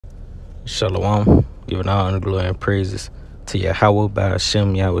Shalom, giving all honor, glory, and praises to Yahweh by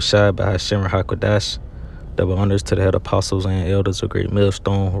Hashem, Yahweh Shai by Hashem HaKodash. Double honors to the head apostles and elders of Great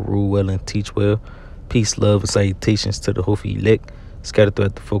Millstone who rule well and teach well. Peace, love, and salutations to the hopeful elect scattered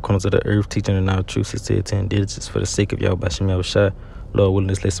throughout the four corners of the earth, teaching and our truth, sincerity, and diligence for the sake of Yahweh by Hashem, Yahweh Shai. Lord willing,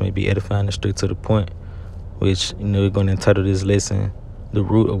 this lesson may be edifying and straight to the point, which, we're going to entitle this lesson, The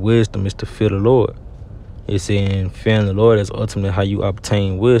Root of Wisdom is to Fear the Lord. It's in fearing the Lord is ultimately how you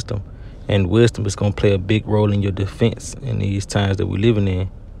obtain wisdom. And wisdom is going to play a big role in your defense in these times that we're living in,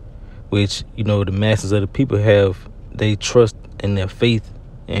 which, the masses of the people they trust in their faith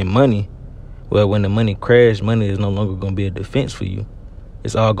and money. Well, when the money crashes, money is no longer going to be a defense for you.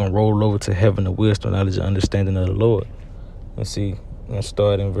 It's all going to roll over to having the wisdom, knowledge, and understanding of the Lord. Let's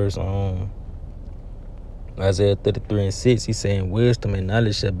start in verse Isaiah 33:6. He's saying, wisdom and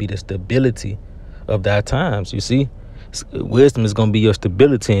knowledge shall be the stability of thy times. You see? Wisdom is going to be your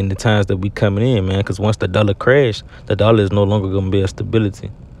stability in the times that we coming in, man, because once the dollar crash, the dollar is no longer going to be a stability.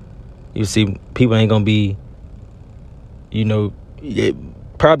 You see, people ain't going to be,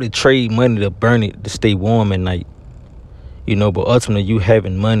 probably trade money to burn it to stay warm at night, but ultimately you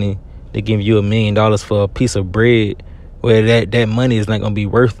having money, they give you $1 million for a piece of bread, where that money is not going to be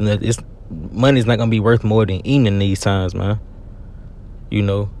worth money's not going to be worth more than eating in these times, man.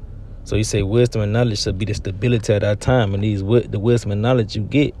 So you say wisdom and knowledge should be the stability at that time. And the wisdom and knowledge you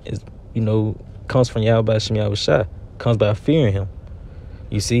get is, comes from Yahweh Hashem Yahweh Shai, comes by fearing him.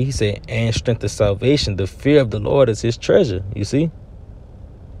 You see, he said, and strength of salvation. The fear of the Lord is his treasure. You see?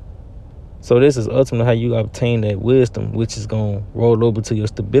 So this is ultimately how you obtain that wisdom, which is going to roll over to your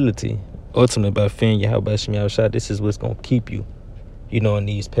stability. Ultimately, by fearing Yahweh Hashem Yahweh Shai, this is what's going to keep you, in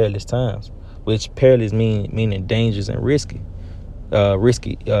these perilous times. Which perilous meaning dangerous and risky.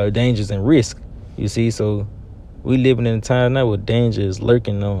 Dangers and risk. You see, so we living in a time now where danger is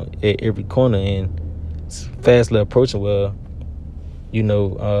lurking at every corner and it's fastly approaching. Well, you're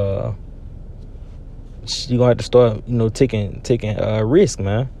gonna have to start, taking risk,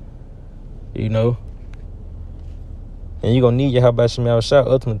 man. And you're gonna need your Yahweh Hashem Yahweh Shai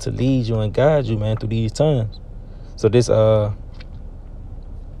ultimately to lead you and guide you, man, through these times. So this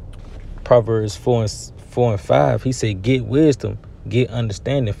Proverbs 4 and 5, he said, get wisdom, get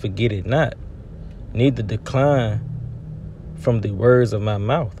understanding, forget it not. Neither decline from the words of my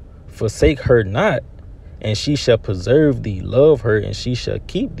mouth. Forsake her not, and she shall preserve thee. Love her, and she shall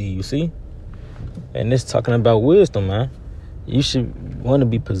keep thee. You see? And this talking about wisdom, man. You should want to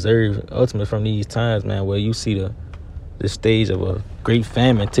be preserved ultimately from these times, man, where you see the stage of a great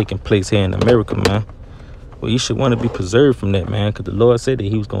famine taking place here in America, man. Well, you should want to be preserved from that, man, because the Lord said that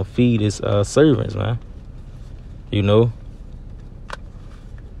he was going to feed his servants, man.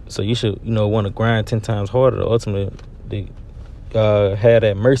 So you should, want to grind 10 times harder to ultimately have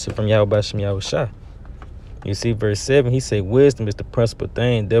that mercy from Yahweh Hashem Yahweh Shai. You see, verse 7, he said, wisdom is the principal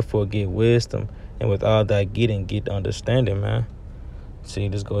thing. Therefore, get wisdom. And with all thy getting, get understanding, man. See,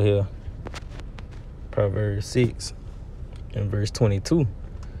 let's go here. Proverbs 6 and verse 22.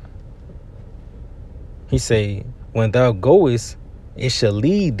 He say, when thou goest, it shall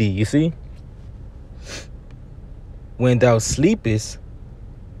lead thee. You see? When thou sleepest,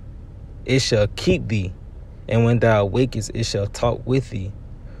 it shall keep thee, and when thou awakest, it shall talk with thee.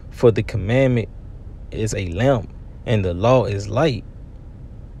 For the commandment is a lamp, and the law is light,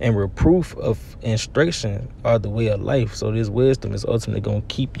 and reproof of instruction are the way of life. So this wisdom is ultimately going to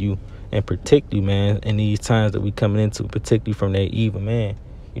keep you and protect you, man, in these times that we coming into, protect you from that evil man,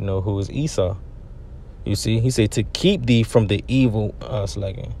 who is Esau. You see, he said to keep thee from the evil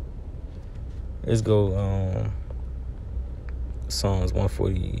slacking. Let's go Psalms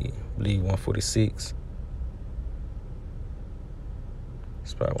 140, I believe 146.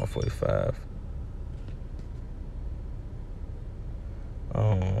 It's probably 145.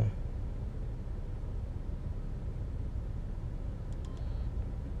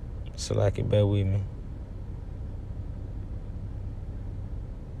 So like it, bear with me.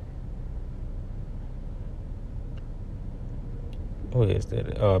 What is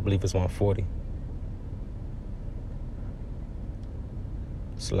that? Oh, I believe it's 140.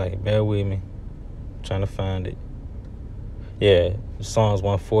 So like, bear with me. I'm trying to find it. Yeah, Psalms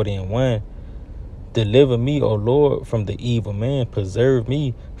 140 and 1. Deliver me, O Lord, from the evil man. Preserve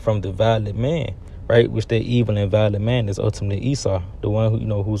me from the violent man. Right? Which that evil and violent man is ultimately Esau. The one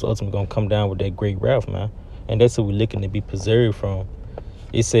who, who's ultimately going to come down with that great wrath, man. And that's who we're looking to be preserved from.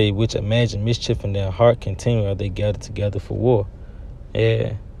 It say, which imagine mischief in their heart continue are they gathered together for war.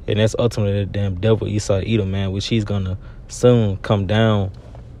 Yeah. And that's ultimately the damn devil Esau Edom, man, which he's going to soon come down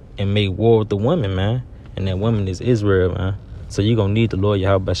and make war with the woman, man. And that woman is Israel, man. So you're going to need the Lord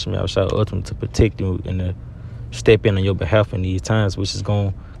Yahweh Shem Yahushua ultimately to protect you and to step in on your behalf in these times, which is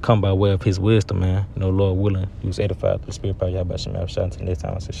going to come by way of his wisdom, man. Lord willing, he was edified through the Spirit by Yahweh Shem Yahushua. Until next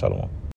time, I say shalom.